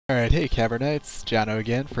Alright, hey Cavernites, Jano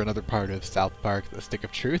again for another part of South Park The Stick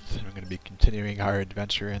of Truth. I'm going to be continuing our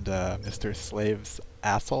adventure into Mr. Slave's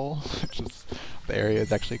Asshole, which is what the area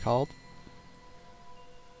is actually called.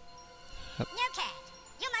 New kid,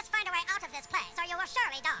 you must find a way out of this place or you will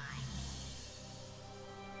surely die.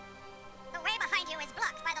 The way behind you is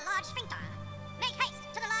blocked by the large sphincter. Make haste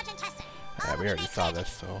to the large intestine. Yeah, we already saw this,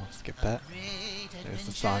 so we'll skip that. There's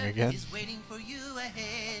the song again. Is waiting for you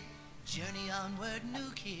ahead. Journey onward, new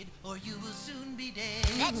kid, or you will soon be dead.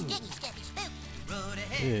 That's sticky, sticky, spooky. The road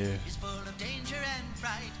ahead is full of danger and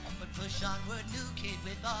fright, but push onward, new kid,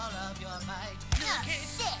 with all of your might. New kid,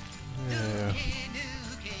 Sick. new kid,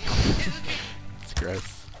 new kid, new kid. It's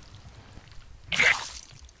gross.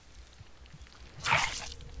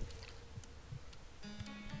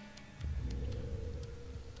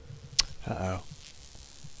 Uh-oh.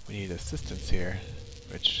 We need assistance here,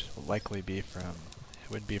 which will likely be from... it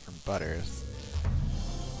would be from Butters.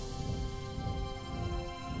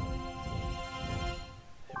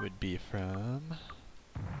 It would be from...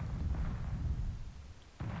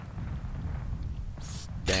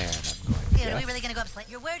 Stan, I'm going to Dude, are we guess. really gonna go up Slate?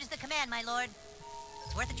 Your word is the command, my lord.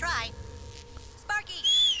 It's worth a try. Sparky!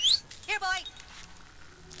 Here, boy!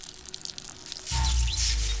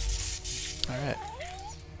 Alright.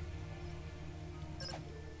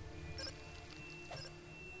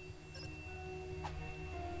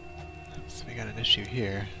 So we got an issue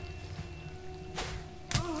here.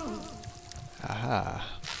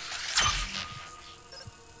 Aha.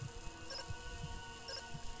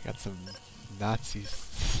 Got some Nazi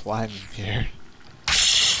slime in here.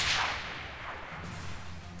 This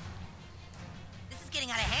is getting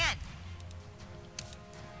out of hand.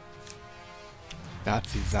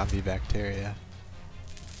 Nazi zombie bacteria.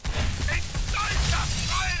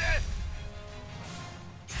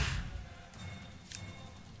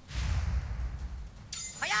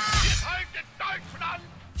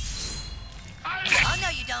 Oh, no,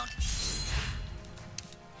 you don't.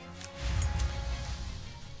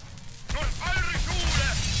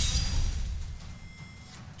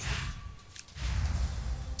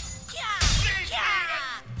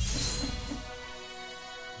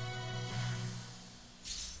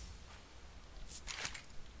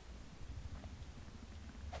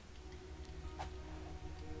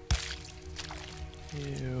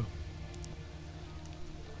 Ew.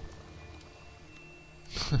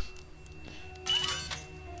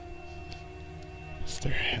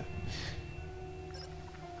 Stare at.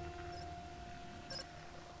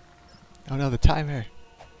 Oh no, the timer!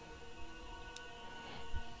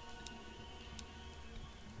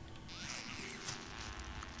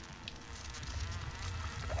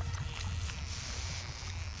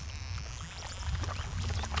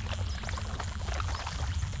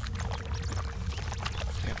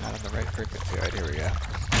 Okay, I'm not on the right frequency. Alright, here we go.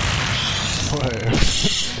 Whoa.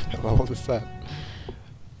 How level is that?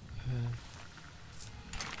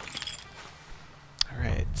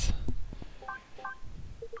 Alright.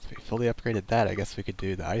 So we fully upgraded that. I guess we could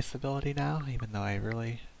do the ice ability now, even though I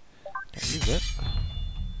really don't use it.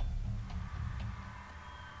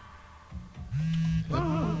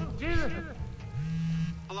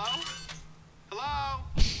 Hello? Hello?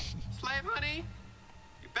 Slave honey?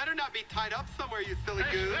 You better not be tied up somewhere, you silly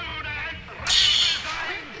goose. Where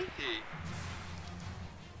is he?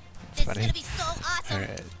 It's This is funny. gonna be so awesome.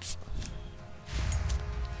 Alright.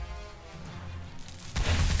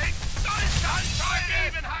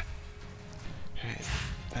 Alright.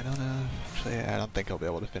 I don't know. Actually, I don't think I'll be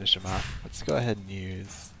able to finish him off. Let's go ahead and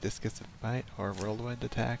use Discus of Might or Whirlwind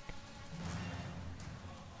attack.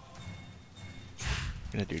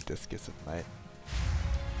 I'm gonna do Discus of Might.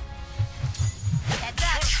 Heads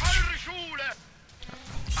up.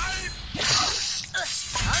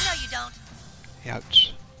 Oh, no, you don't.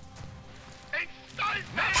 Ouch.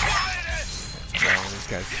 That's well, these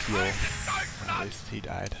guys heal. Or at least he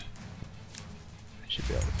died. I should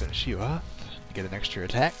be able to finish you off. Get an extra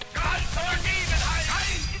attack.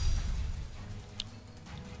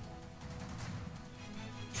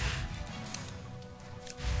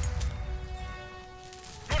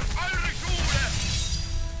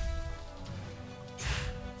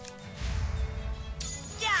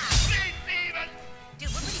 Yeah! Dude,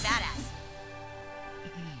 we're pretty badass.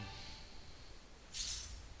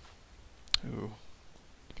 Ooh.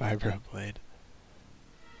 Vibroblade.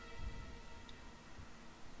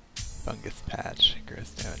 Fungus Patch. Gross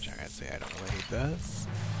damage. I'm gonna say I don't really need this.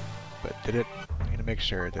 But did it? I'm gonna make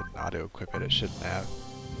sure it didn't auto equip it. It shouldn't have.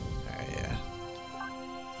 Alright, yeah.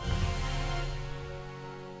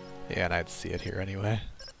 Yeah, and I'd see it here anyway.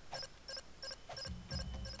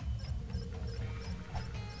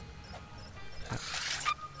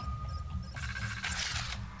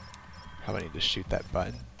 Probably need to shoot that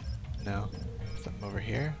button. No. Something over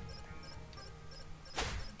here.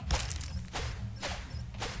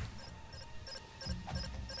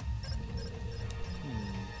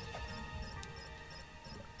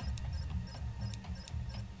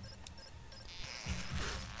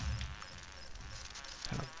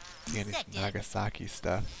 I don't see any Sick, dude. Nagasaki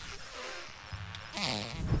stuff.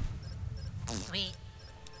 Sweet.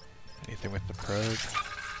 Anything with the probe?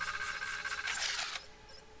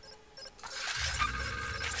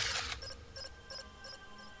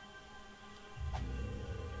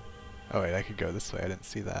 Oh wait, I could go this way, I didn't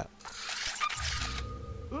see that.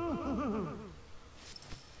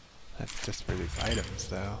 That's just for these items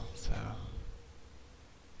though, so...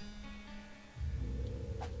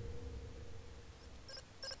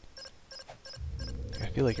 I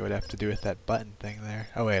feel like it would have to do with that button thing there.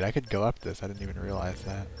 Oh wait, I could go up this, I didn't even realize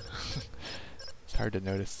that. It's hard to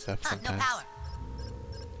notice stuff Huh, no sometimes. power.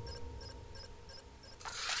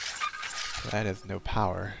 That is no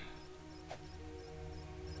power.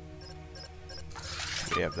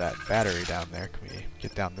 We have that battery down there. Can we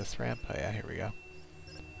get down this ramp? Oh yeah, here we go.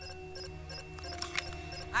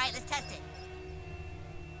 Alright, let's test it.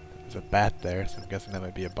 There's a bat there, so I'm guessing that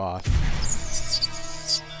might be a boss.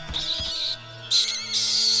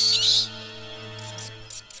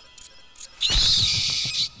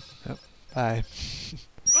 Oh, bye.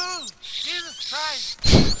 Ooh, Jesus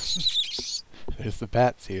Christ! There's the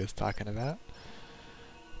bats he was talking about.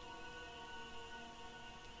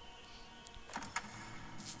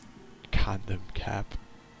 Condom cap.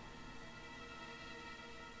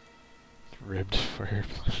 Ribbed for her.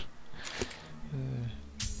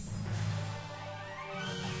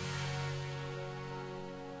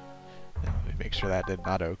 Let me make sure that didn't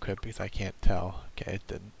auto-equip because I can't tell. Okay, it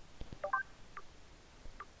didn't.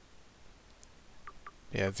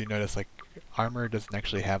 Yeah, as you notice, like, armor doesn't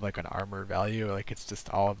actually have like an armor value, like it's just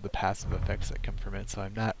all of the passive effects that come from it, so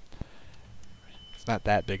it's not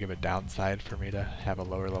that big of a downside for me to have a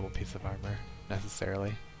lower level piece of armor,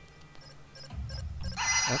 necessarily.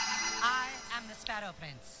 Yep. I am the Sparrow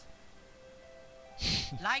Prince.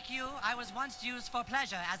 Like you, I was once used for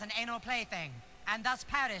pleasure as an anal plaything, and thus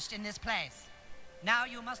perished in this place. Now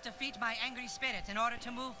you must defeat my angry spirit in order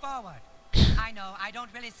to move forward. I know, I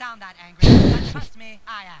don't really sound that angry, but trust me,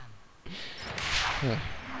 I am. Huh.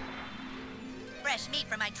 Fresh meat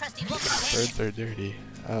from my trusty wolf companion. Birds are dirty.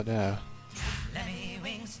 Oh no. Lemmy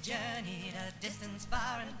Wings journeyed a distance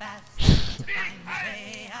far and fast to find his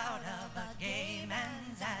way out of a gay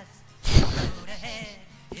man's ass. The road ahead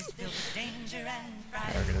is filled with danger and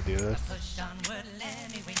fright. We're gonna do this. Push onward,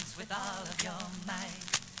 Lemmy Wings, with all of your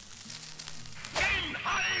might.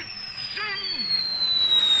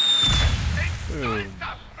 Boom.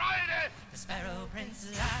 The Sparrow Prince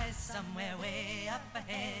lies somewhere way up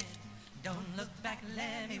ahead. Don't look back,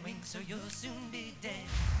 Lemmy Winks, or you'll soon be dead.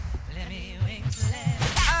 Lemmy Winks, Lemmy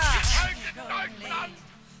Winks, growing late.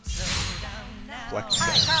 Slow down now. Flex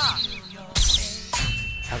Feel down. your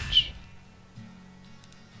fate. Ouch.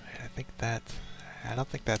 Wait, I don't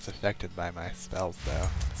think that's affected by my spells though.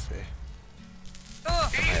 Let's see. My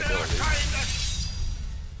abilities.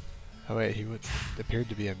 Oh wait, he appeared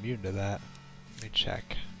to be immune to that. Let me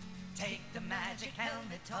check. Take the magic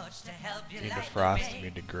helmet torch to help you Immune to light the frost, way.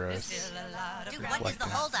 immune to There's gross. still a lot of Dude, what is the Reflector.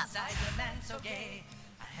 holdup? inside the man so gay.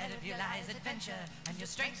 Ahead of you lies adventure, and your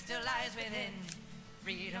strength still lies within.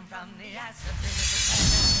 Freedom from the ass of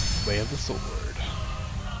primitive Way of the sword.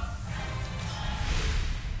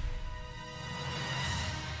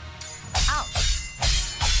 Ouch!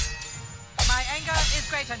 My anger is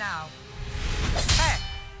greater now. Hey!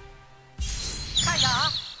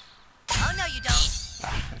 Hiya! Oh no, you don't.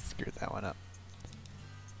 Ah, I screwed that one up.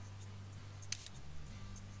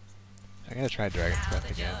 I'm gonna try Dragon's Breath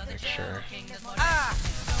again, make sure. Ah!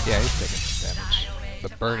 Yeah, he's taking some damage. The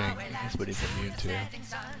burning is what he's immune to.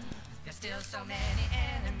 There's still so many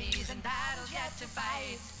enemies and battles yet to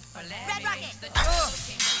fight. For Red Rocket! the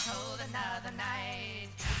kingdom's hold another night.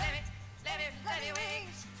 Lemmy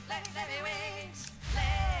Wings, Lemmy Wings,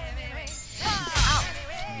 Lemmy Wings.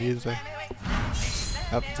 Music.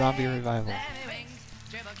 Up, zombie revival. Lemmy Wings,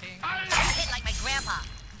 Dribble King. I got hit like my grandpa.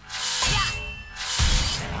 Yeah.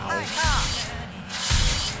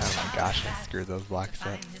 Oh my gosh, I screwed those blocks up.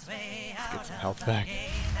 Find his way Let's get out some of health a back. gay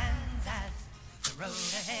man's ass. The road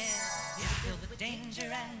ahead is filled with danger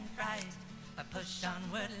and fright. But push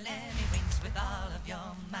onward, Lemmy Winks, with all of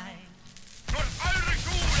your might.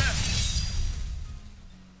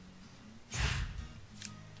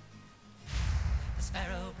 The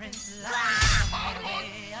Sparrow Prince lies somewhere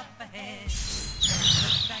way up ahead. Don't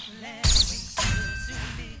look back, Lemmy Winks, you'll soon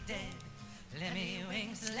be dead. Lemmy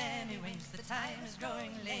Winks, Winks, the time is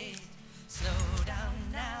growing late. Slow down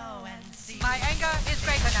now and see. My anger is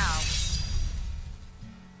greater now.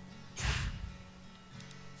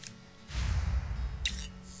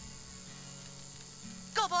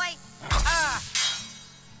 Go, boy! Ah!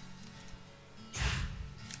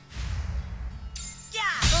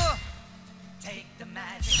 Yeah! Take the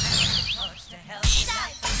magic and torch to help you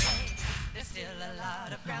light the way. There's still a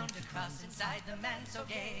lot of ground to cross inside the man so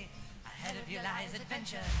gay. Ahead of you lies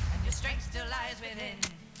adventure, and your strength still lies within.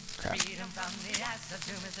 Crap. Freedom from the ass of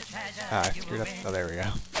doom is the treasure Ah, I you screwed will up. win. Oh, there we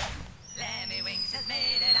go. Lemmy Winks has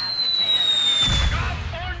made it out with tail.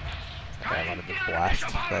 Okay, I wanted to blast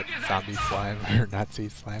that zombie slime, or Nazi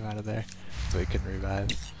slime out of there, so he can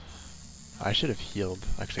revive. I should have healed.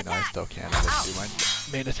 Actually, no, I still can. I'll just do my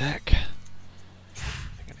main attack.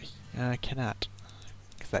 I cannot,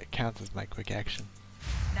 because that counts as my quick action.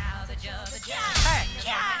 Now that you're the judge, Hey. there's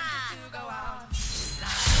no Yeah. adventure to go on. It's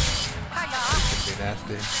gonna be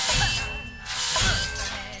nasty.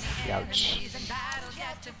 Ouch. And battles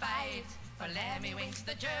yet to fight. For Lemmy Winks,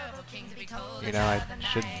 the gerbil king, to be told You know, I another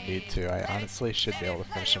shouldn't night. need to. I honestly should be able to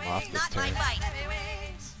finish him off this Not my turn. fight.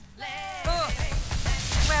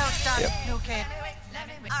 Well done, Yep. new kid.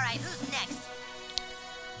 Alright, who's next?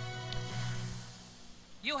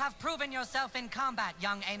 You have proven yourself in combat,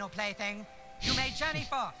 young anal plaything. You may journey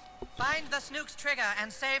forth. Find the Snook's trigger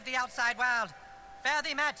and save the outside world. Fare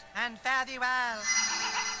thee met and fare thee well.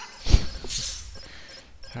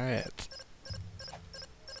 Alright.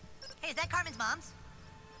 Hey, is that Carmen's mom's?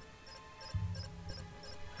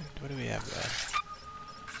 What do we have there?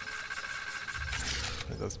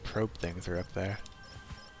 Oh, those probe things are up there.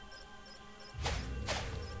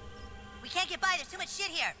 We can't get by, there's too much shit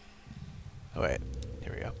here. Oh wait,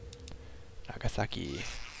 here we go. Nagasaki.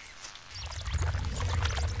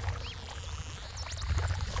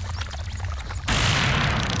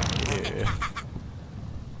 Yeah.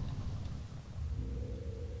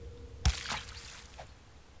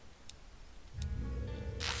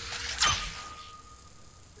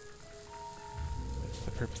 What's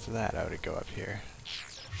the purpose of that? I would go up here.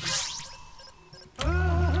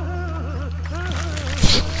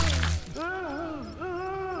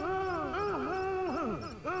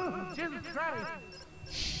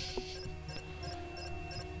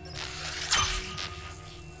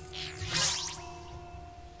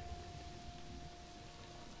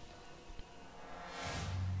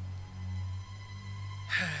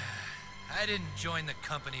 I didn't join the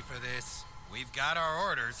company for this. We've got our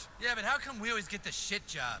orders. Yeah, but how come we always get the shit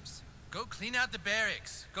jobs? Go clean out the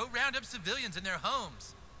barracks. Go round up civilians in their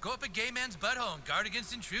homes. Go up a gay man's butthole and guard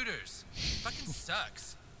against intruders. Fucking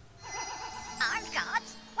sucks. Armed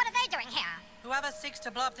guards? What are they doing here? Whoever seeks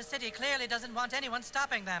to blow up the city clearly doesn't want anyone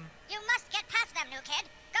stopping them. You must get past them, new kid.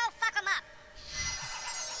 Go fuck them up.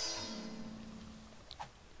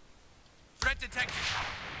 Threat detected.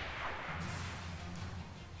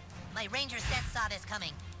 My ranger sense saw this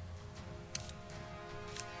coming.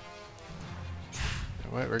 You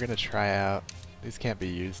know what? We're gonna try out. These can't be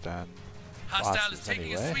used on Hostile is bosses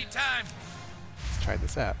taking anyway. a sweet time. Let's try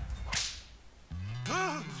this out.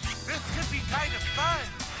 This could be kind of fun.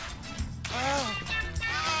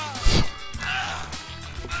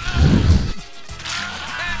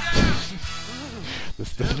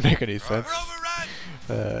 This doesn't make any sense.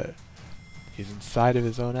 We're overrun. He's inside of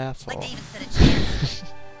his own asshole. Like they even stood a chance.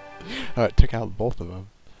 Oh, it took out both of them.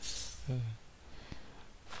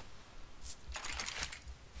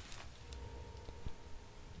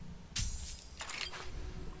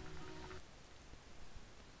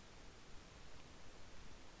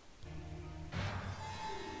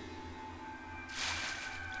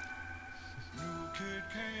 New kid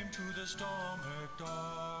came to the storm at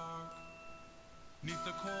dark, 'neath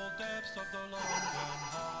the cold depths of the London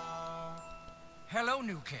heart. Hello,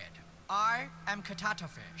 new kid. I am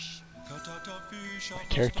Katatafish. Katatafish My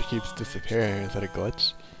character keeps disappearing. Is that a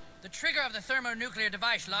glitch? The trigger of the thermonuclear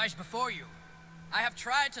device lies before you. I have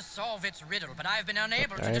tried to solve its riddle, but I have been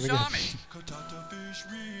unable to There we go. disarm it.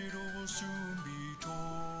 Katatafish riddle will soon be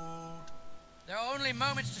told. There are only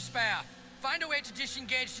moments to spare. Find a way to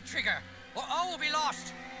disengage the trigger, or all will be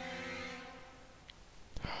lost.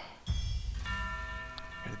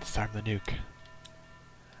 Gotta disarm the nuke.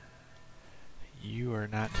 You are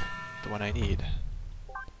not the one I need.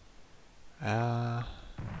 Could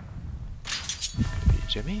it be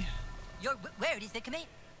Jimmy? You're where is the command?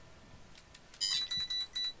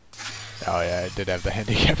 Oh yeah, I did have the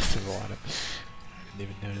handicap symbol on it.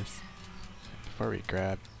 Didn't even notice. Before we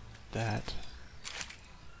grab that.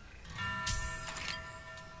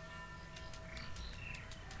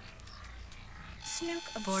 Snook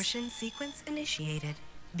abortion sequence initiated.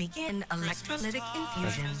 Begin electrolytic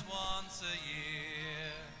infusion.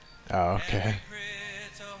 Oh, okay.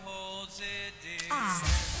 Ah.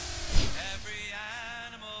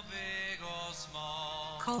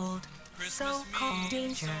 Cold. So-called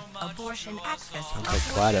danger. Abortion access. Sounds like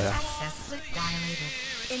GLaDOS. Access slit dilated.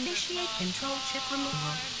 Initiate control chip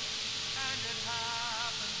removal.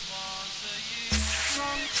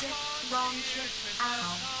 Wrong chip. Wrong chip.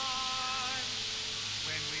 Ow.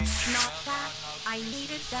 Not that. I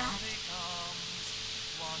needed that.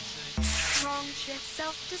 Wrong chip.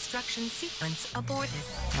 Self-destruction sequence aborted.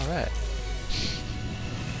 Alright.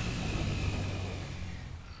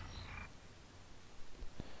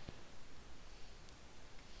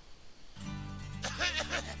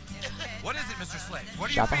 What is it, Mr. Slade?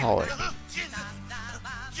 What are Shopaholic.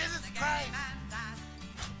 Jesus Christ!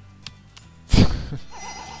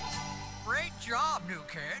 Great job, new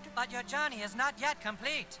kid. But your journey is not yet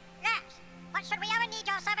complete. Yes, but should we ever need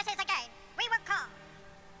your services again, we will call.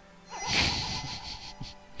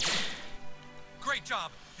 Great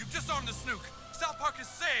job. You've disarmed the snook. South Park is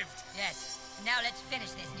saved. Yes. Now let's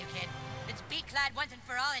finish this, new kid. Let's beat Clyde once and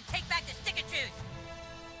for all and take back the stick of truth.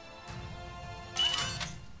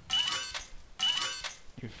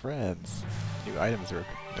 New friends. New items are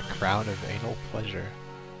the crown of anal pleasure.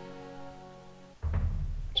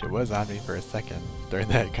 Which it was on me for a second during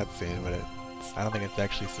that cutscene, but I don't think it's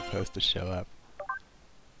actually supposed to show up.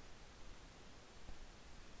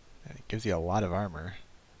 And it gives you a lot of armor.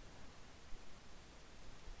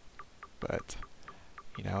 But,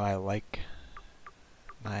 you know, I like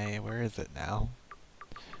my... where is it now?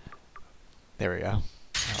 There we go.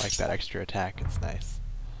 I like that extra attack, it's nice.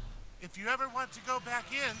 If you ever want to go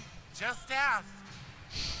back in, just ask.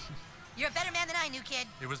 You're a better man than I, new kid.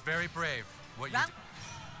 It was very brave. What you Wrong?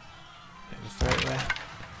 did. Is this the right way?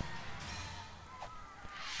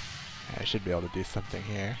 I should be able to do something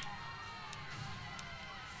here.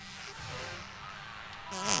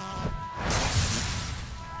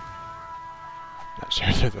 Not sure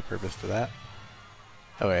if there's a purpose to that.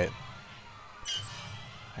 Oh wait.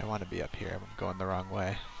 I want to be up here. I'm going the wrong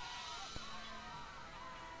way.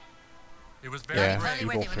 It was very Yeah, brave.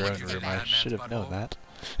 evil throne room. I should have known that.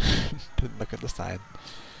 Didn't look at the sign.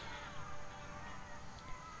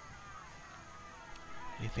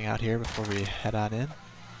 Anything out here before we head on in?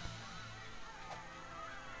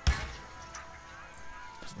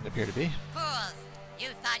 Doesn't appear to be. Fools! You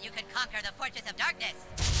thought you could conquer the Fortress of Darkness.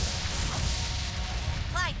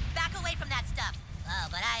 Clyde, back away from that stuff. Oh,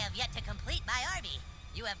 but I have yet to complete my army.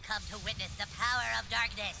 You have come to witness the power of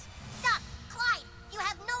darkness. Stop! Clyde, you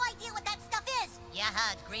have no idea what that stuff is! Yeah,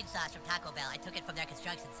 it's green sauce from Taco Bell. I took it from their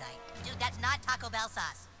construction site. Dude, that's not Taco Bell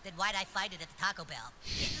sauce. Then why'd I find it at the Taco Bell?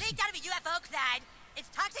 It leaked out of a UFO, Clyde. It's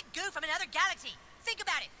toxic goo from another galaxy. Think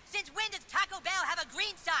about it. Since when does Taco Bell have a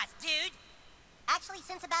green sauce, dude? Actually,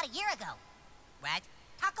 since about a year ago. What?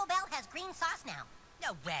 Taco Bell has green sauce now.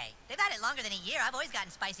 No way. They've had it longer than a year. I've always gotten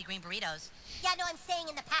spicy green burritos. Yeah, no, I'm saying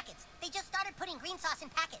in the packets. They just started putting green sauce in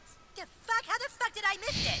packets. The fuck? How the fuck did I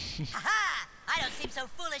miss it? Haha! I don't seem so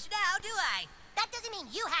foolish now, do I? That doesn't mean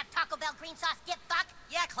you have Taco Bell green sauce dip, fuck.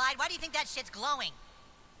 Yeah, Clyde, why do you think that shit's glowing?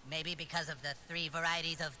 Maybe because of the 3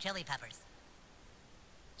 varieties of chili peppers.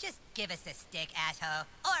 Just give us the stick, asshole.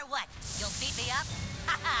 Or what? You'll beat me up?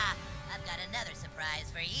 Haha! I've got another surprise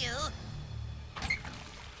for you.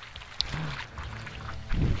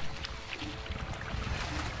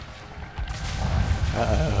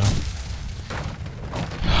 Uh-oh.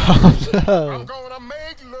 Oh no! I'm gonna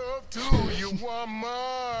make love to you,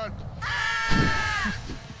 woman.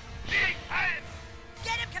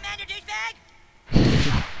 Get him, Commander Douchebag!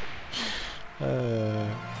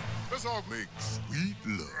 Let's all make sweet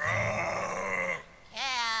love.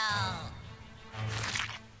 Hell.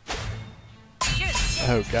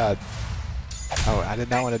 Oh god. Oh, I did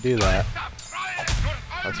not want to do that.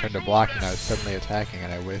 I was trying to block and I was suddenly attacking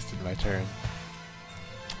and I wasted my turn.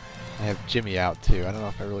 I have Jimmy out too. I don't know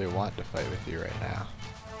if I really want to fight with you right now.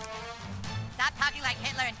 Stop talking like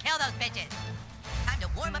Hitler and kill those bitches. Time to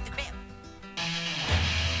warm up the crib.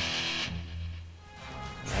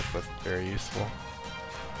 That wasn't very useful.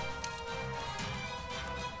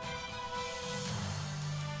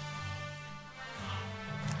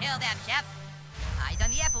 Kill them, chef. Eyes on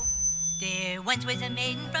the apple. There once was a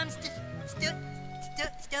maiden from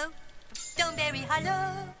Stoneberry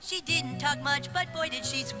Hollow. She didn't talk much, but boy did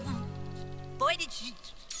she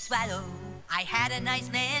swallow. I had a nice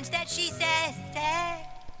lance that she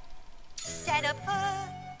set up her.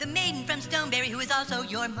 The maiden from Stoneberry who is also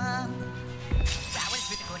your mom. Wow, what is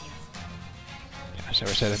with accordions? Gosh, I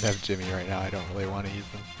wish I didn't have Jimmy right now. I don't really want to use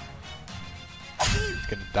him. He's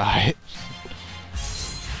gonna die.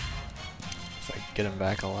 get him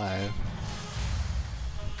back alive.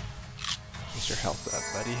 Get your health up,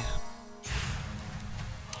 buddy.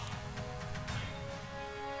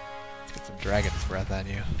 Let's get some dragon's breath on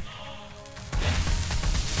you.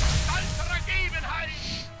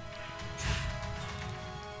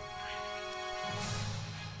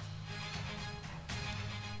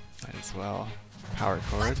 Might as well. Power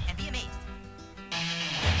cord. And be amazed.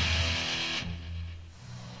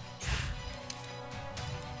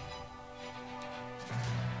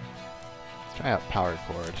 Let's try out power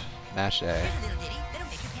cord. Mash A. Here's a little ditty that'll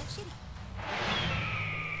make your pants shitty.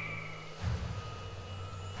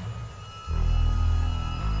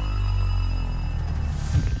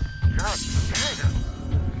 No.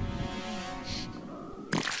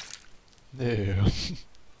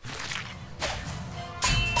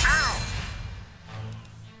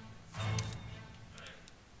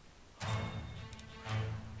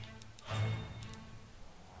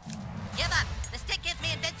 Give up. The stick gives me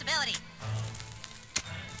invincibility.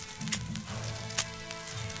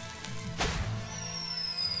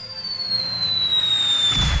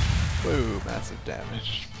 Whoa, massive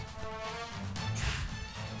damage.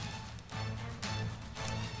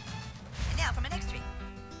 And now for my next tree.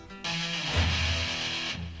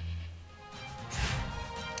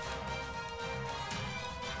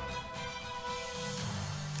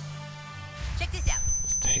 Check this out.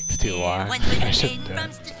 This takes too long. Once was I a shouldn't maiden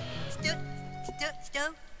do from it.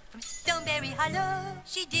 from Stoneberry Hollow.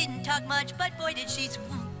 She didn't talk much, but boy did she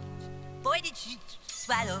boy did she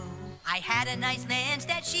swallow. I had a nice lance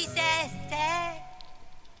that she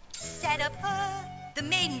set up her. The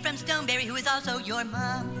maiden from Stoneberry, who is also your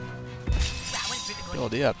mom. Wow, what a terrific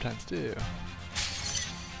Build you up times 2.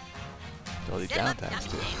 Build you down times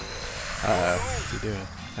 2. Uh-oh, what's he doing?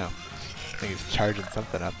 Oh. I think he's charging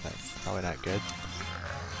something up. That's probably not good.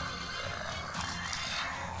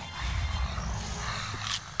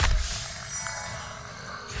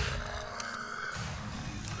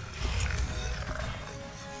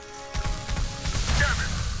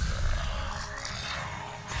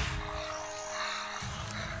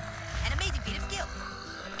 An amazing feat of skill.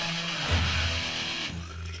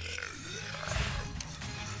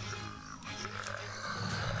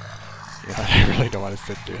 Yeah, I really don't want to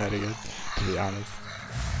sit through that again, to be honest.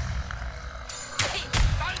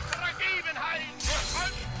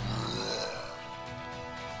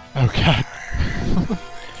 Oh god.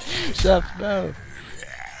 Chef, no.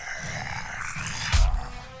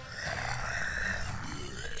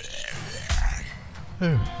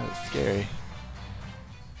 Whew, that was scary.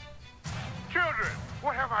 Children,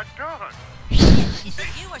 what have I done? Is it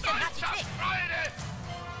you or some Nazi trick?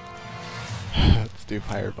 Let's do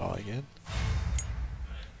fireball again.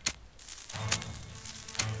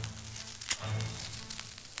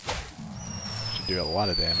 Should do a lot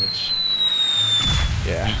of damage.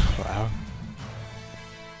 Yeah, wow.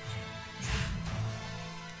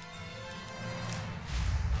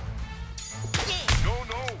 No,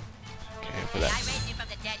 no. Okay, for I that. raised you from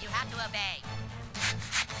the dead. You have to obey.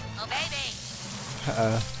 Obey me.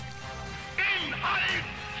 In hide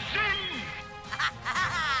sin!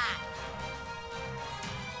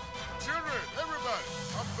 Children, everybody,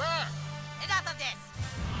 I'm back. Enough of this.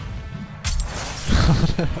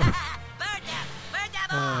 Burn them. Burn them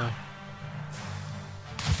all.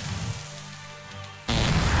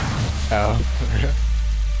 Oh.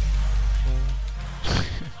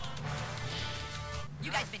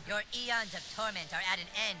 You guys been your eons of torment are at an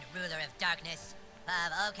end, ruler of darkness.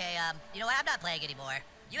 Okay, you know what? I'm not playing anymore.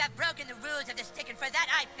 You have broken the rules of the stick, and for that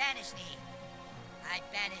I banish thee. I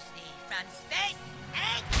banish thee from space.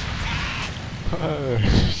 Ah!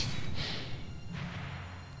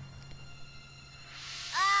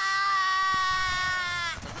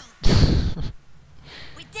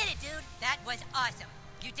 We did it, dude. That was awesome.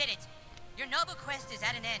 You did it. Your noble quest is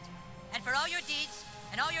at an end. And for all your deeds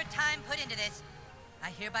and all your time put into this,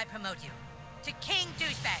 I hereby promote you to King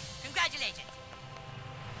Douchebag. Congratulations.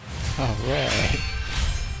 Alright.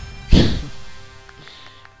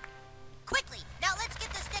 Quickly, now let's get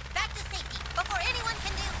the stick back to safety before anyone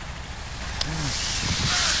can do.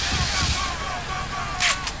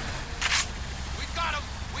 We got him!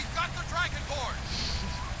 We got the Dragonborn!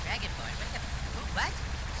 Dragonborn? What?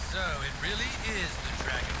 So, it really is the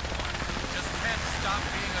Dragonborn. Just can't stop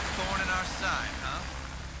being a thorn in our side, huh?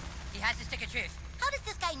 He has the stick of truth. How does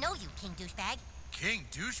this guy know you, King Douchebag? King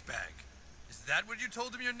Douchebag? Is that what you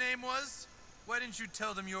told him your name was? Why didn't you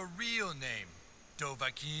tell them your real name,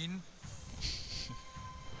 Dovahkiin?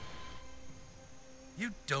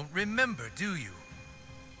 You don't remember, do you?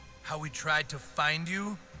 How we tried to find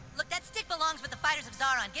you? Look, that stick belongs with the fighters of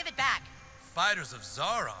Zaron. Give it back. Fighters of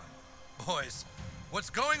Zaron? Boys, What's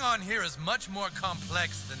going on here is much more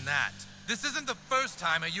complex than that. This isn't the first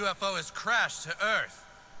time a UFO has crashed to Earth.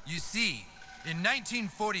 You see, in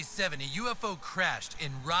 1947, a UFO crashed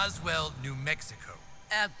in Roswell, New Mexico.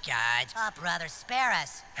 Oh, God. Oh, brother, spare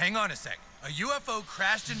us. Hang on a sec. A UFO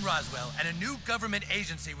crashed in Roswell, and a new government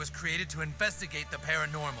agency was created to investigate the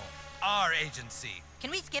paranormal. Our agency.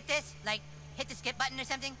 Can we skip this? Like, hit the skip button or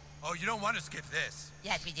something? Oh, you don't want to skip this.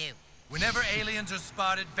 Yes, we do. Whenever aliens are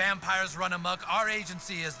spotted, vampires run amok, our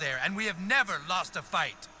agency is there, and we have never lost a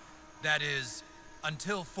fight. That is,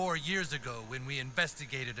 until 4 years ago when we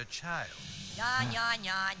investigated a child. Yawn, yawn,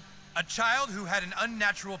 yawn. A child who had an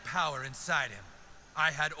unnatural power inside him.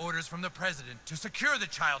 I had orders from the president to secure the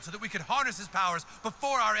child so that we could harness his powers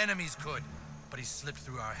before our enemies could. But he slipped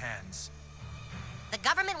through our hands. The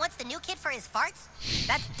government wants the new kid for his farts?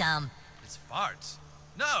 That's dumb. His farts?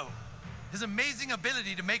 No. His amazing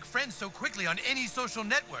ability to make friends so quickly on any social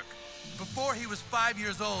network. Before he was 5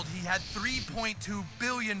 years old, he had 3.2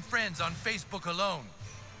 billion friends on Facebook alone.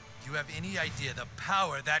 Do you have any idea the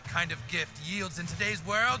power that kind of gift yields in today's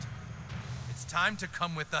world? It's time to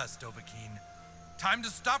come with us, Dovahkiin. Time to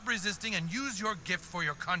stop resisting and use your gift for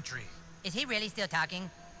your country. Is he really still talking?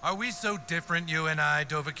 Are we so different, you and I,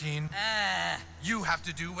 Dovahkiin? You have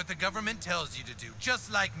to do what the government tells you to do, just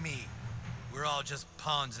like me. We're all just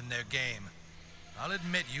pawns in their game. I'll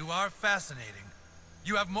admit you are fascinating.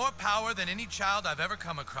 You have more power than any child I've ever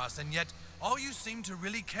come across, and yet all you seem to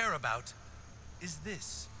really care about is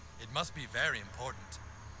this. It must be very important.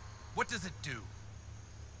 What does it do?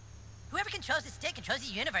 Whoever controls the stick controls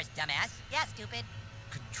the universe, dumbass. Yeah, stupid.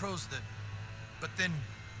 Controls the... But then...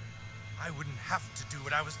 I wouldn't have to do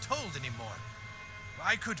what I was told anymore.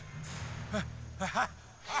 I could...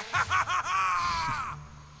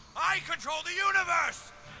 I control the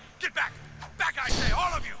universe! Get back! Back, I say,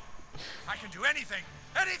 all of you! I can do anything!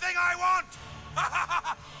 Anything I want!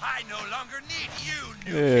 I no longer need you,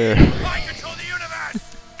 new kid! I control the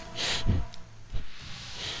universe!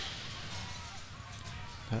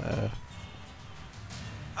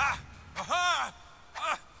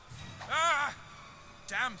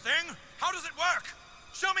 Damn thing! How does it work?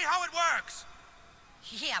 Show me how it works!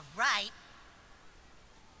 Yeah, right.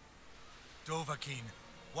 Dovahkiin,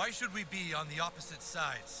 why should we be on the opposite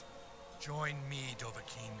sides? Join me,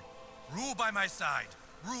 Dovahkiin. Rule by my side.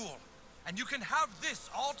 Rule. And you can have this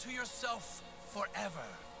all to yourself forever.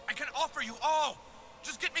 I can offer you all.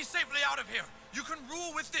 Just get me safely out of here. You can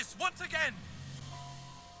rule with this once again.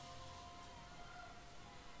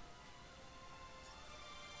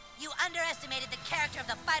 You underestimated the character of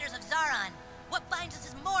the fighters of Zaron. What binds us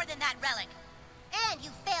is more than that relic. And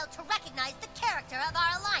you failed to recognize the character of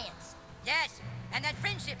our alliance. Yes, and that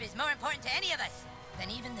friendship is more important to any of us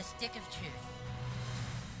than even the stick of truth.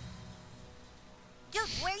 Dude,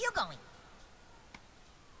 where are you going?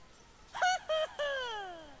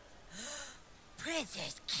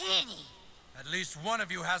 Princess Kenny! At least one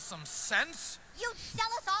of you has some sense? You'd sell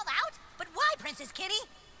us all out? But why, Princess Kenny?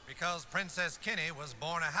 Because Princess Kenny was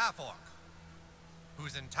born a half-orc,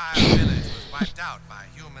 whose entire village was wiped out by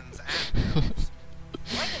humans and elves.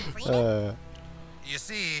 Morgan Freeman? You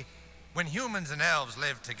see, when humans and elves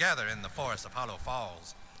lived together in the forest of Hollow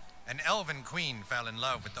Falls, an elven queen fell in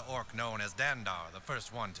love with the orc known as Dandar, the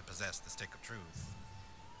first one to possess the Stick of Truth.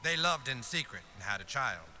 They loved in secret and had a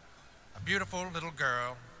child. A beautiful little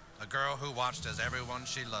girl, a girl who watched as everyone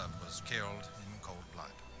she loved was killed in cold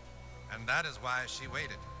blood. And that is why she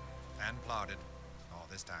waited and plotted all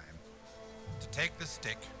this time to take the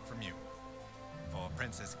stick from you. For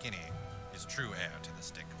Princess Kenny is true heir to the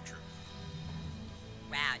Stick of Truth.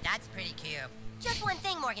 Wow, that's pretty cute. Just one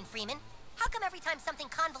thing, Morgan Freeman. How come every time something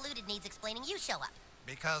convoluted needs explaining, you show up?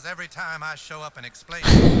 Because every time I show up and explain,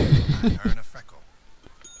 I earn a freckle.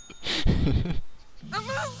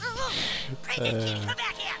 Princess Kenny, come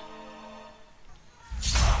back here!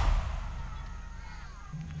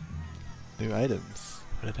 New items.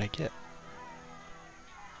 What did I get?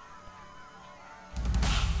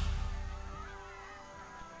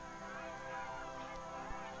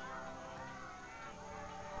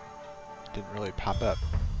 Didn't really pop up.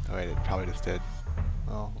 Oh wait, it probably just did.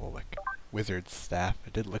 Oh, well, like wizard's staff.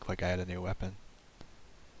 It did look like I had a new weapon.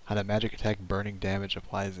 On a magic attack, burning damage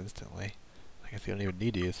applies instantly. I guess you don't even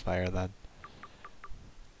need to use fire then.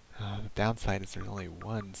 The downside is there's only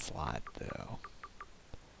one slot though.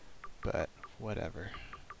 But whatever.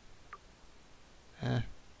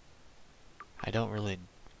 I don't really.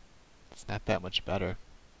 It's not that much better.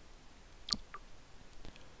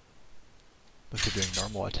 Unless you're doing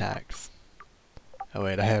normal attacks. Oh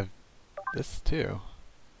wait, I have this too.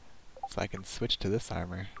 So I can switch to this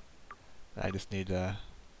armor. I just need to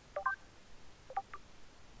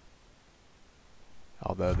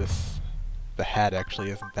Although the hat actually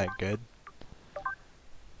isn't that good.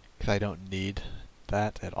 Because I don't need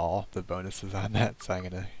that at all, the bonuses on that, so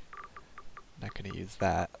not gonna use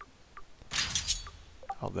that.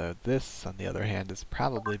 Although this, on the other hand, is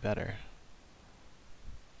probably better.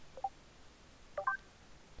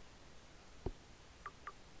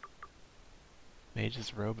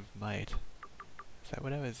 Mage's Robe of Might. Is that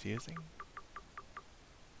what I was using?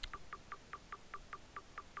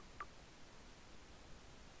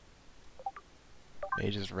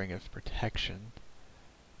 Mage's Ring of Protection.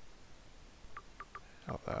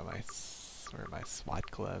 Although where are my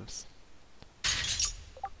SWAT gloves?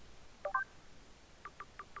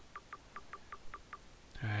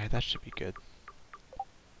 Alright, that should be good.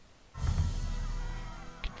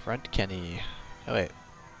 Confront Kenny. Oh wait.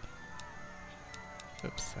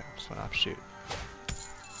 Oops, I just went off shoot.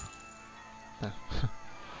 I'm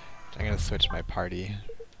gonna switch my party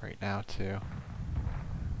right now too.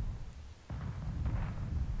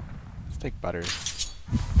 Let's take Butters.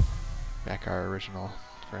 Back our original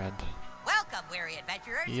friend. Welcome, weary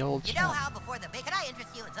adventurers. The old you know how before the big, could I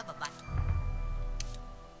interest you in some of my...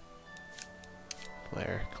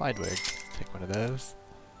 Flare. Clydewig. Take one of those.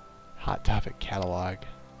 Hot Topic Catalog.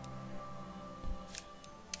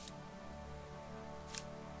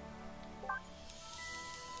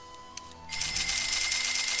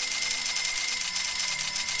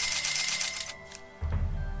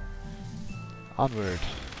 Onward.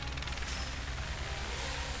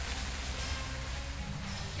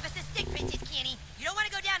 Give us the stick, Princess Kenny. You don't want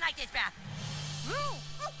to go down like this, bruh.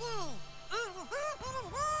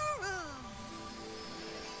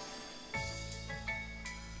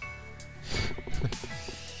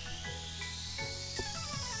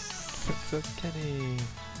 Princess Kenny.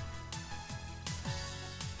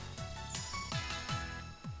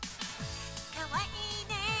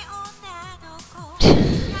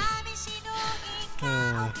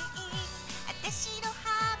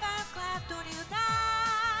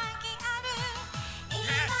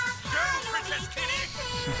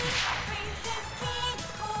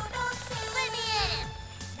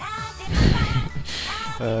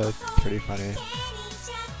 It's pretty funny. I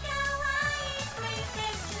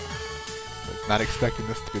was not expecting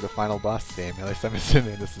this to be the final boss theme. At least I'm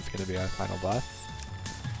assuming this is going to be our final boss.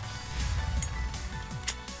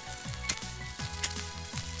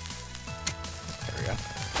 There we go.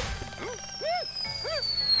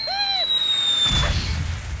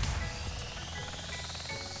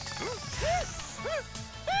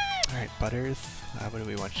 Alright, Butters, what do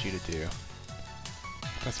we want you to do?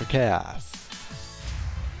 Professor Chaos.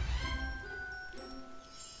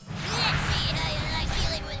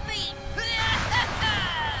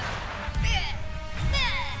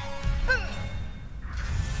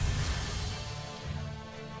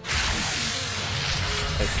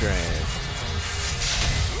 Drain.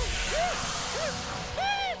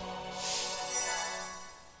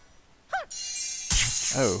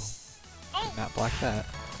 Oh, did not block that.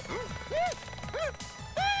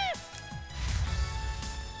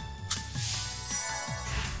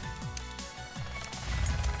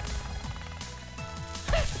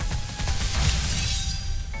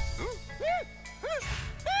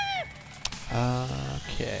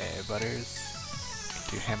 Okay, Butters.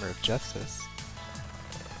 Do Hammer of Justice.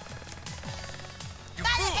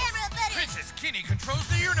 Princess Kenny controls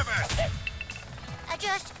the universe! I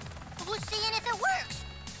just was seeing if it works.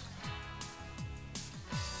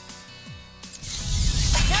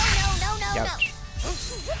 No.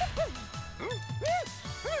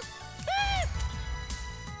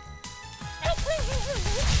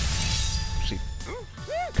 She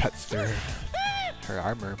cuts through her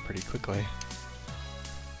armor pretty quickly.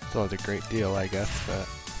 Still has a great deal, I guess, but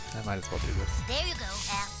I might as well do this. There you go,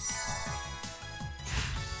 Al.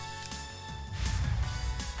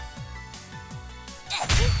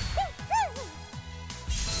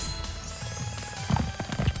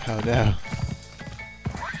 Oh no.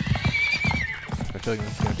 I feel like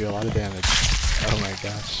this is going to do a lot of damage. Oh my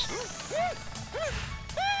gosh.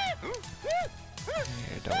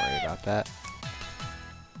 Here, don't worry about that.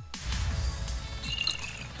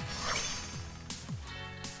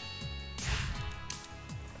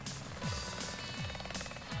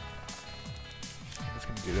 I'm just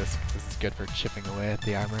going to do this. This is good for chipping away at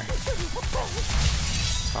the armor.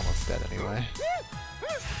 It's almost dead anyway.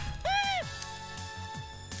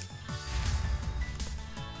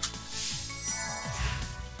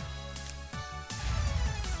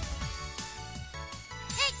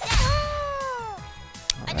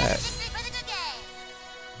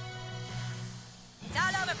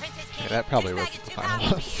 That probably wasn't the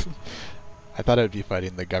final boss. I thought I would be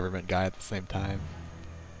fighting the government guy at the same time.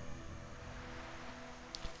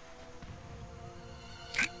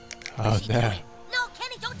 Oh She no. do it. No,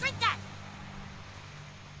 Kenny, don't drink that.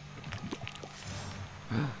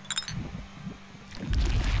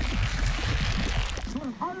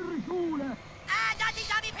 Ah, Nazi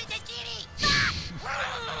zombie Princess Kitty!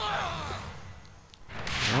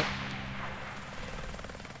 Nope.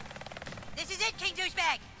 This is it, King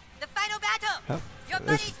Douchebag. The final battle. Oh, Your so this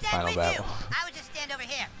buddies is the stand final with battle. you. I would just stand over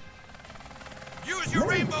here. Use your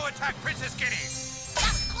rainbow attack, Princess Kitty!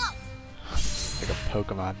 That was close. It's like a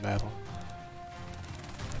Pokemon battle.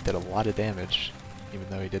 Did a lot of damage, even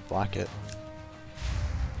though he did block it.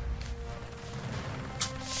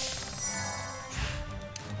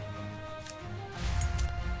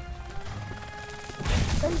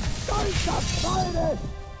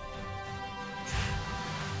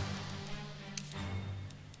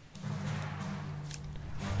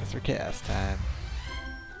 Mr. Chaos time.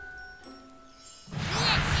 Let's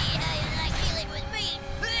see how you like dealing with me.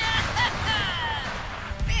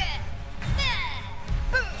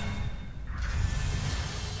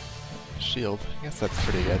 Shield. I guess that's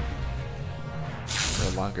pretty good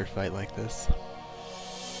for a longer fight like this.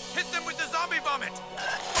 Hit them with the zombie vomit!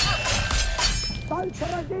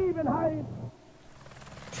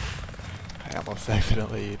 I almost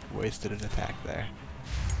accidentally wasted an attack there.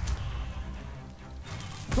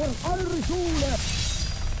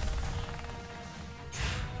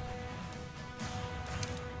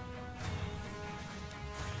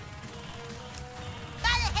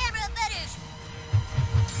 By the hammer of letters.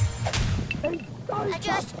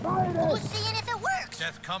 Adjust. We'll see if it works.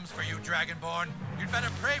 Death comes for you, Dragonborn. You'd better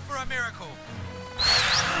pray for a miracle.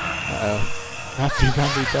 Uh-oh. Nazi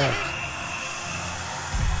zombie death.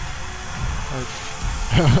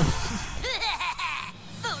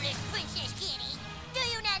 Foolish Princess Kitty. Do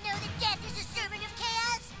you not know that death is a servant of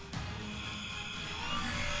chaos?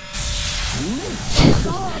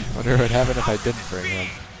 Wonder what would happen if I didn't bring him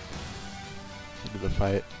into the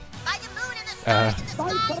fight. By the moon and the stars in the skies, I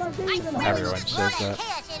swear Everyone this says blood that. and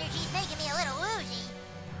chaos energy's making me a little woozy.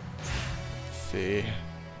 Let's see.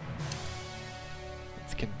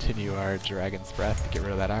 Let's continue our Dragon's Breath to get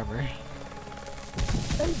rid of that armor.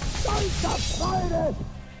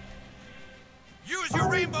 Use your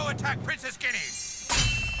rainbow attack, Princess Kitty!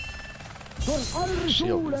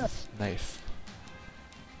 Shield is nice.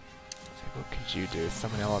 So what could you do?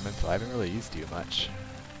 Summon Elemental. I haven't really used you much.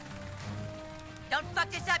 Don't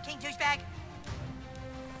fuck this up, King Douchebag.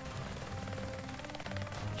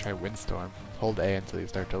 Try Windstorm. Hold A until you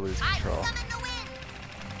start to lose I control. summon the wind.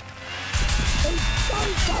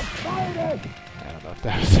 I don't know if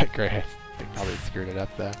that was that great. I think probably screwed it up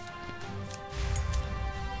though.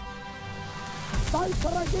 Gosh,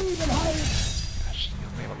 you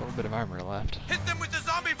only have a little bit of armor left. Hit them with the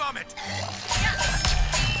zombie vomit!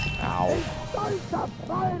 Ow.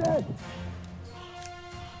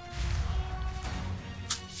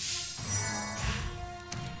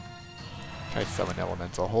 Try Summon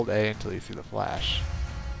Elemental. Hold A until you see the flash.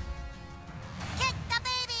 Kick the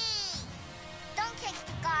baby. Don't kick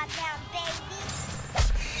the goddamn baby.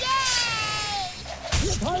 Yay!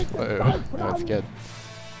 Whoa, that's good.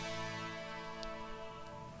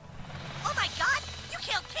 Oh my god! You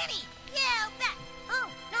killed Kenny! Yeah, that. Oh,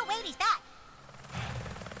 no, wait, he's back.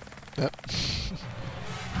 Yep.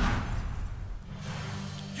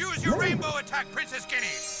 Use your rainbow attack, Princess Kitty!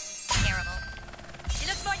 Terrible. She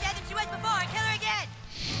looks more dead than she was before. Kill her again.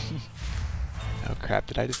 Oh crap,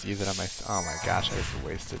 did I just use it on my... Oh my gosh, I just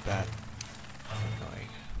wasted that. Annoying.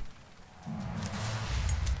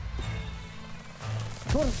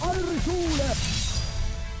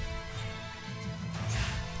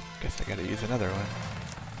 Guess I gotta use another one.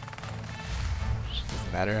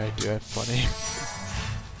 Doesn't matter, I do have plenty.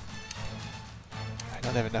 I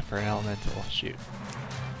don't have enough for an elemental. Shoot.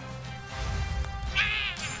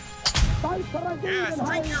 Yes,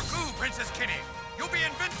 drink your goo, Princess Kitty! You'll be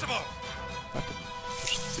invincible! Weapon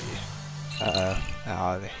efficiency.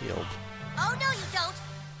 Oh, they healed. Oh, no, you don't.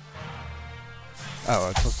 Oh,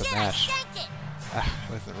 it's supposed to Shit, I mash. shanked it. Ah,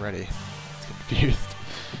 I wasn't ready. I was confused.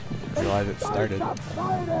 Didn't realize it started. That's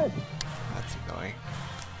annoying.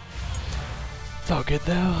 It's all good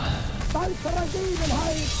though.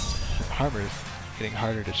 Armor's getting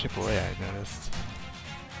harder to chip away, I noticed.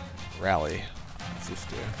 Rally. What's this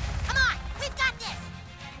do? Come on, we've got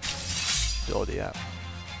this. Ability up.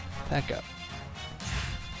 Attack up.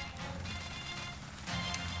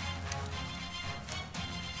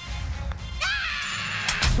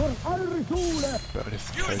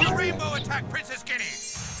 Bonus Use potion your rainbow damage. attack, Princess Kitty!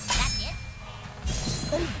 That's it.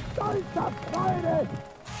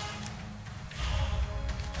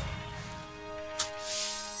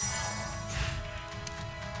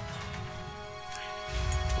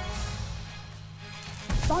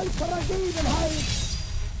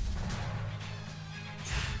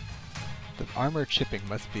 The armor chipping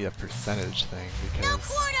must be a percentage thing because No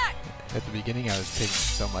quarter! at the beginning I was taking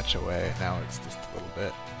so much away, now it's just a little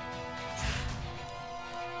bit.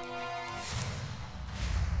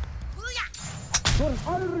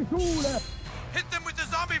 Hit them with the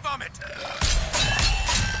zombie vomit!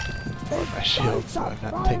 My shield, so I'm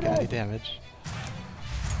not taking any damage.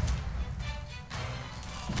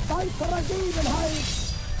 Alright.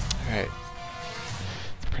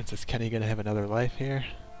 Is Princess Kenny gonna have another life here?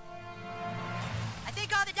 I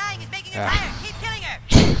think all the dying is making her Ah. tired. Keep killing her.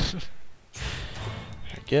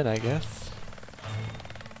 Again, I guess.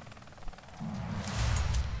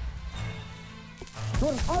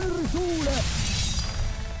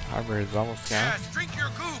 Armor is almost gone. Yes, drink your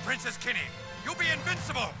goo, Princess Kenny. You'll be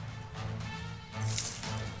invincible.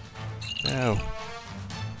 No.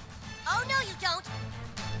 Oh, no, you don't.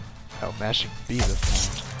 Oh, mashing B this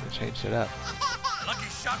time. They changed it up. Lucky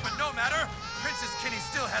shot, but no matter. Princess Kenny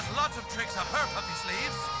still has lots of tricks up her puffy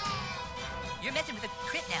sleeves. You're messing with a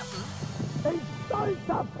crit now, fool. Ow, I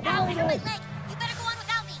hurt my leg. You better go on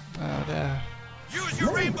without me. Oh no. Use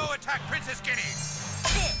your rainbow attack, Princess Kenny.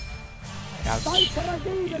 Ouch. He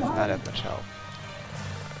does not have much health.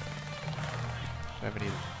 Do I have any...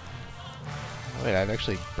 Oh, wait, I've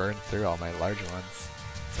actually burned through all my large ones,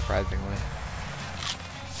 surprisingly.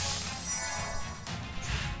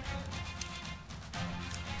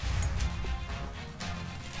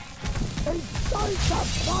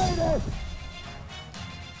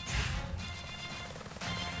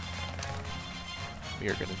 We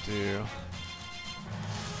are gonna do...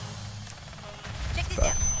 Check this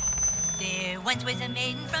out. There once was a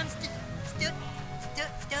maiden from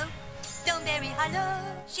Stoneberry Hollow.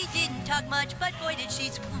 She didn't talk much, but boy did she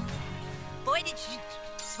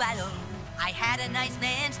swallow. I had a nice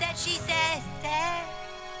lance that she set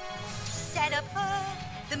up her.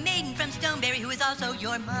 The maiden from Stoneberry, who is also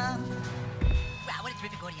your mom. Wow, what a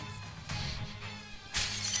terrific audience.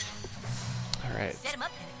 Alright. Set him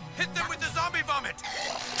up. Hit them with the zombie vomit.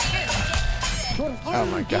 Oh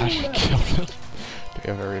my gosh, we killed him. Do we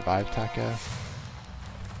have a revive taco?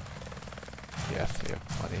 Yes, we have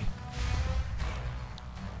plenty.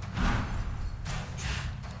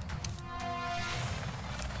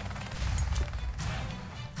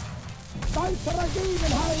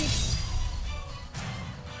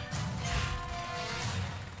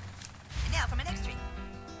 And now for my next trick.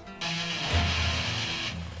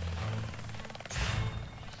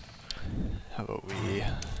 How about we...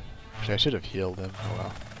 Actually, I should have healed him. Oh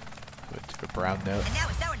well. I would do a brown note. And now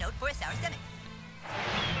a sour note for a sour stomach.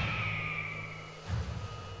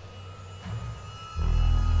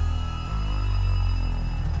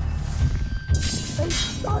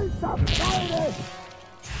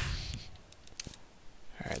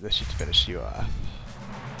 Alright, this should finish you off.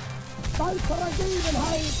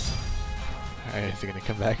 Alright, is he gonna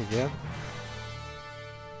come back again?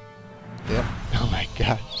 Yep. Oh my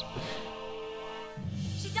gosh.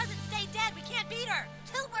 She doesn't stay dead. We can't beat her.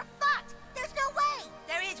 Till we're fucked. There's no way.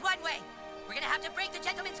 There is one way. We're gonna have to break the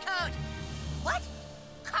gentleman's code. What?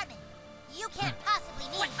 Carmen, you can't possibly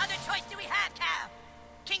mean... What other choice do we have, Cal?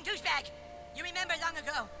 King Douchebag, you remember long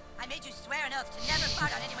ago, I made you swear an oath to never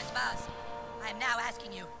fart on anyone's balls. I am now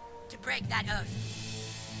asking you to break that oath.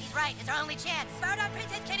 He's right, it's our only chance. Fart on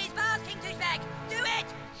Princess Kenny's balls, King Douchebag. Do it!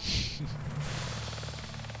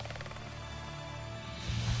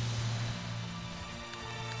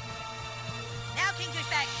 Now, King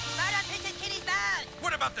Douchebag, fart on Princess Kenny's balls.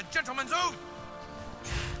 What about the gentleman's oath?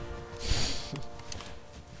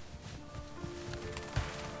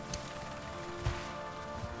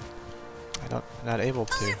 I'm not able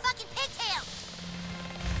Pull to. your fucking pigtails.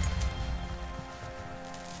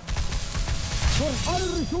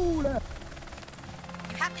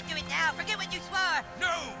 You have to do it now. Forget what you swore.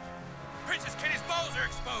 No! Princess Kenny's balls are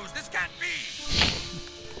exposed. This can't be.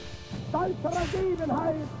 I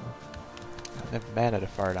have mana to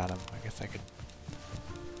fart on him. I guess I could...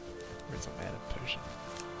 Where's a mana potion?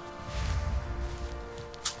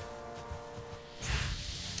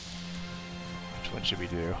 Which one should we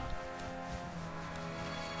do?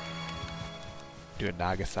 Do a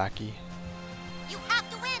Nagasaki? You have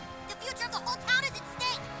to win. The future of the whole town is at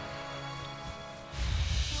stake.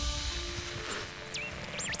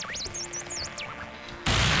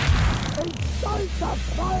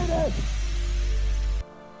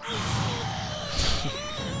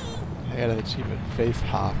 I got an achievement, face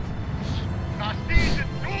hop.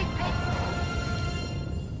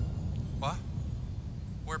 What?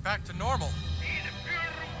 We're back to normal.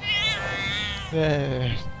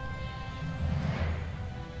 Yeah.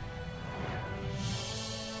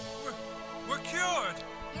 We're cured.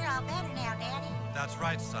 You're all better now, Daddy. That's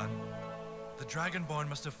right, son. The Dragonborn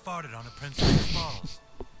must have farted on a princess's balls.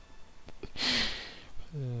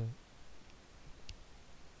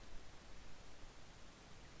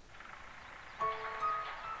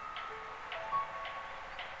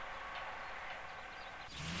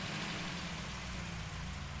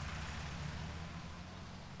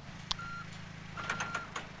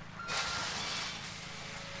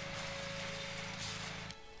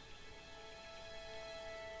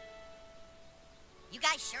 You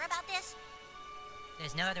guys sure about this?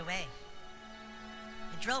 There's no other way.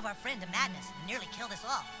 It drove our friend to madness and nearly killed us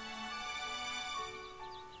all.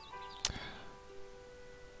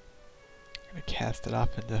 Gonna cast it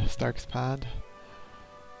off into Stark's Pond.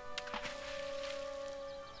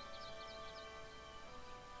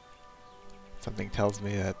 Something tells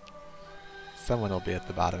me that someone will be at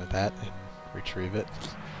the bottom of that and retrieve it.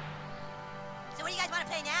 So what do you guys want to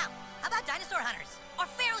play now? How about Dinosaur Hunters? Or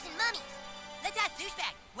Pharaohs and Mummies? Let's ask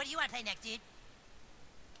Douchebag. What do you want to play next, dude?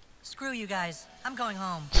 Screw you guys. I'm going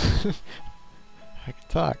home. I can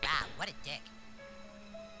talk. Wow, what a dick.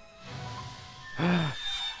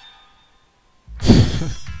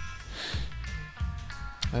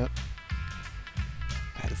 Oh.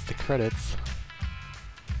 That is the credits.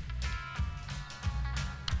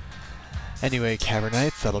 Anyway,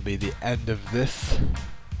 Cavernites, that'll be the end of this.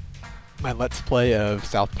 My Let's Play of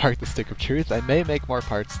South Park The Stick of Truth. I may make more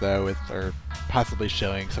parts though, or possibly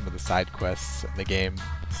showing some of the side quests in the game,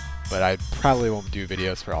 but I probably won't do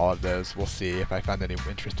videos for all of those. We'll see if I find any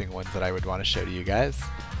interesting ones that I would want to show to you guys.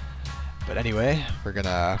 But anyway,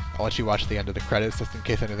 I'll let you watch the end of the credits just in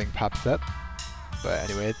case anything pops up. But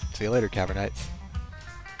anyway, see you later, Cavernites.